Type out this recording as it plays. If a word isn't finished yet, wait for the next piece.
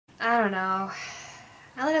I don't know.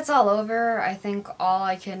 Now that it's all over, I think all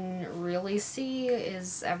I can really see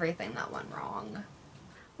is everything that went wrong.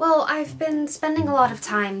 Well, I've been spending a lot of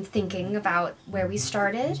time thinking about where we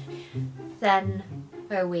started, then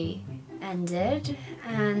where we ended,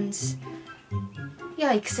 and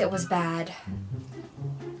yikes, it was bad.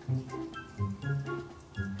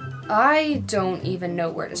 I don't even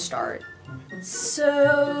know where to start.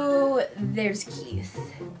 So, there's Keith.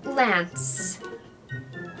 Lance.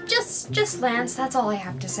 Just Lance, that's all I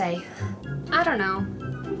have to say. I don't know.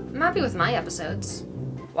 I'm happy with my episodes.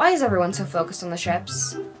 Why is everyone so focused on the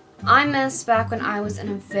ships? I miss back when I was in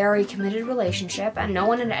a very committed relationship and no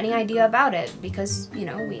one had any idea about it because, you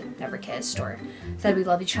know, we never kissed or said we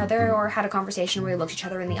love each other or had a conversation where we looked each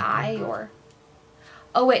other in the eye or...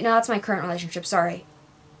 Oh wait, no, that's my current relationship, sorry.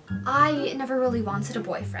 I never really wanted a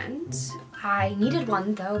boyfriend. I needed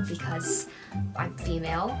one though because I'm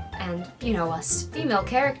female and, you know, us female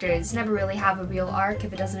characters never really have a real arc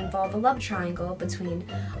if it doesn't involve a love triangle between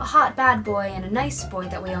a hot bad boy and a nice boy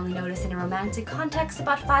that we only notice in a romantic context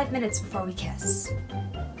about 5 minutes before we kiss.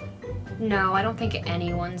 No, I don't think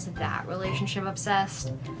anyone's that relationship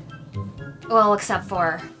obsessed. Well, except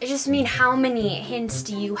for, I just mean how many hints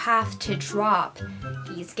do you have to drop?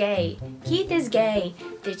 He's gay. Keith is gay.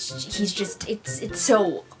 He's just, it's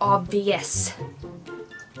so obvious.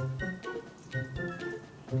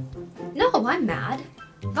 No, I'm mad.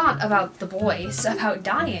 Not about the boys, about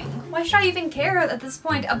dying. Why should I even care at this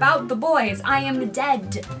point about the boys? I am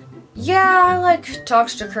dead. Yeah, I like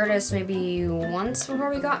talked to Curtis maybe once before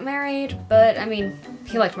we got married, but I mean,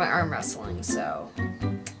 he liked my arm wrestling, so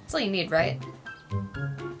that's all you need, right?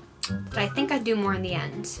 But I think I'd do more in the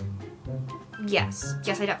end. Yes,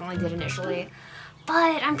 I definitely did initially.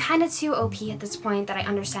 But I'm kind of too OP at this point that I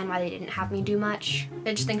understand why they didn't have me do much.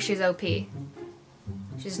 Bitch thinks she's OP.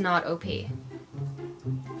 She's not OP.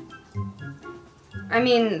 I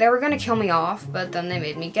mean, they were gonna kill me off, but then they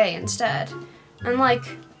made me gay instead. And like,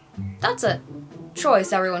 that's a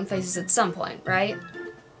choice everyone faces at some point, right?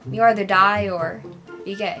 You either die or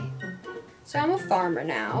be gay. So I'm a farmer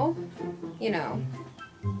now, you know,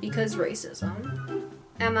 because racism.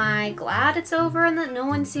 Am I glad it's over and that no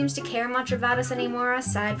one seems to care much about us anymore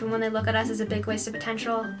aside from when they look at us as a big waste of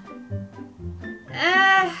potential?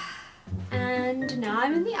 And now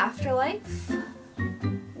I'm in the afterlife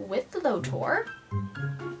with the Lotor.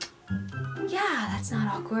 Yeah, that's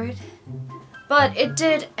not awkward. But it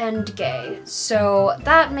did end gay, so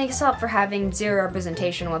that makes up for having zero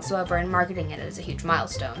representation whatsoever and marketing it as a huge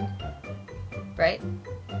milestone. Right?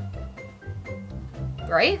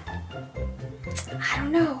 Right? I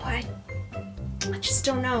don't know. I just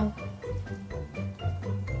don't know.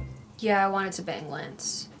 Yeah, I wanted to bang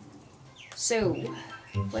Lance. So,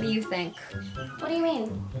 what do you think? What do you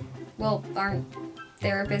mean? Well, aren't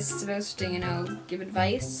therapists supposed to, you know, give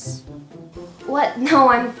advice? What? No,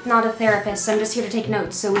 I'm not a therapist. I'm just here to take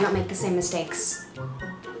notes so we don't make the same mistakes.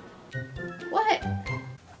 What?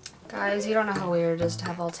 Guys, you don't know how weird it is to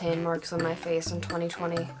have Voltron marks on my face in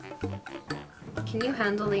 2020. Can you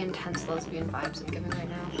handle the intense lesbian vibes I'm giving right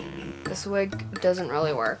now? This wig doesn't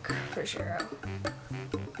really work for Shiro.